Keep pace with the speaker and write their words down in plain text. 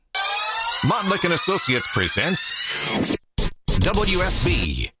Montlick and Associates presents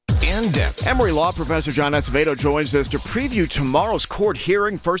WSB In Depth. Emory law professor John Acevedo joins us to preview tomorrow's court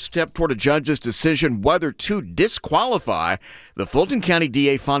hearing, first step toward a judge's decision whether to disqualify the Fulton County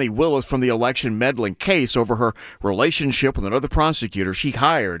DA Fani Willis from the election meddling case over her relationship with another prosecutor she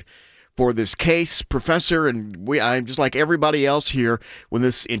hired for this case. Professor, and I'm just like everybody else here, when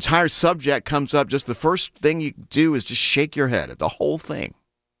this entire subject comes up, just the first thing you do is just shake your head at the whole thing.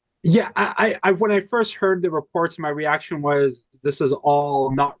 Yeah, I when I first heard the reports, my reaction was, this is all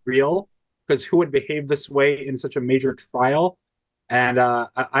not real, because who would behave this way in such a major trial? And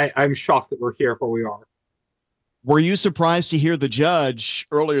I'm shocked that we're here where we are. Were you surprised to hear the judge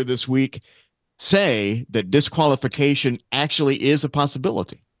earlier this week say that disqualification actually is a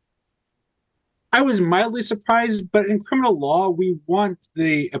possibility? I was mildly surprised, but in criminal law, we want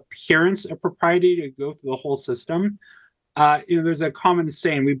the appearance of propriety to go through the whole system. There's a common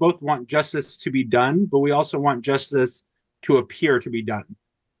saying, we both want justice to be done, but we also want justice to appear to be done.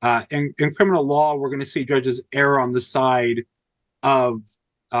 In criminal law, we're going to see judges err on the side of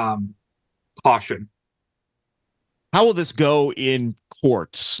caution. How will this go in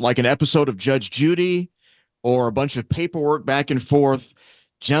courts? Like an episode of Judge Judy or a bunch of paperwork back and forth?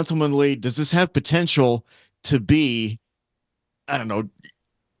 Gentlemanly, does this have potential to be, I don't know,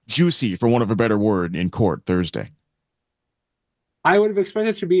 juicy, for want of a better word, in court Thursday? I would have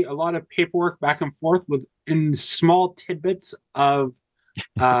expected to be a lot of paperwork back and forth in small tidbits of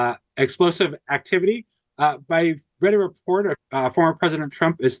explosive activity. I read a report former President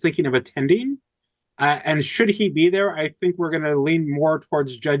Trump is thinking of attending. And should he be there, I think we're going to lean more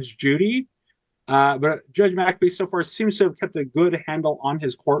towards Judge Judy. But Judge McAfee so far seems to have kept a good handle on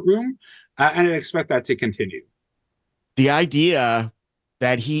his courtroom, and I expect that to continue. The idea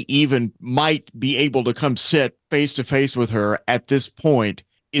that he even might be able to come sit face-to-face with her at this point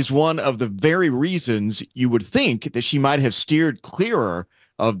is one of the very reasons you would think that she might have steered clearer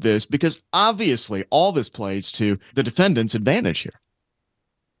of this, because obviously all this plays to the defendant's advantage here.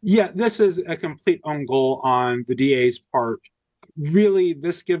 Yeah, this is a complete own goal on the DA's part. Really,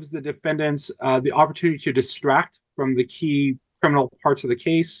 this gives the defendants the opportunity to distract from the key criminal parts of the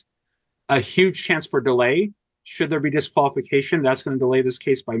case, a huge chance for delay. Should there be disqualification, that's going to delay this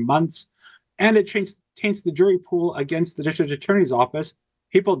case by months. And it taints the jury pool against the district attorney's office.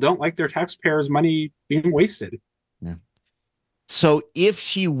 People don't like their taxpayers' money being wasted. Yeah. So if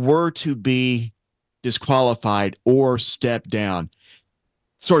she were to be disqualified or step down,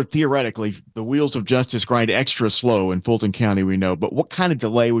 sort of theoretically, the wheels of justice grind extra slow in Fulton County, we know. But what kind of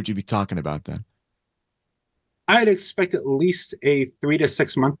delay would you be talking about then? I'd expect at least a 3 to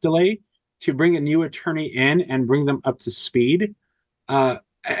 6 month delay to bring a new attorney in and bring them up to speed.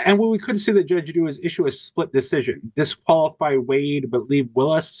 And what we could see the judge do is issue a split decision. Disqualify Wade but leave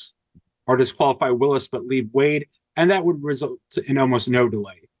Willis, or disqualify Willis but leave Wade. And that would result in almost no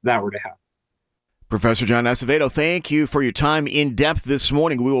delay if that were to happen. Professor John Acevedo, thank you for your time in depth this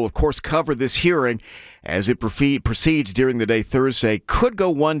morning. We will, of course, cover this hearing as it proceeds during the day Thursday. Could go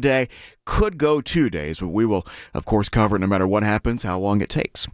one day, could go 2 days, but we will, of course, cover it no matter what happens, how long it takes.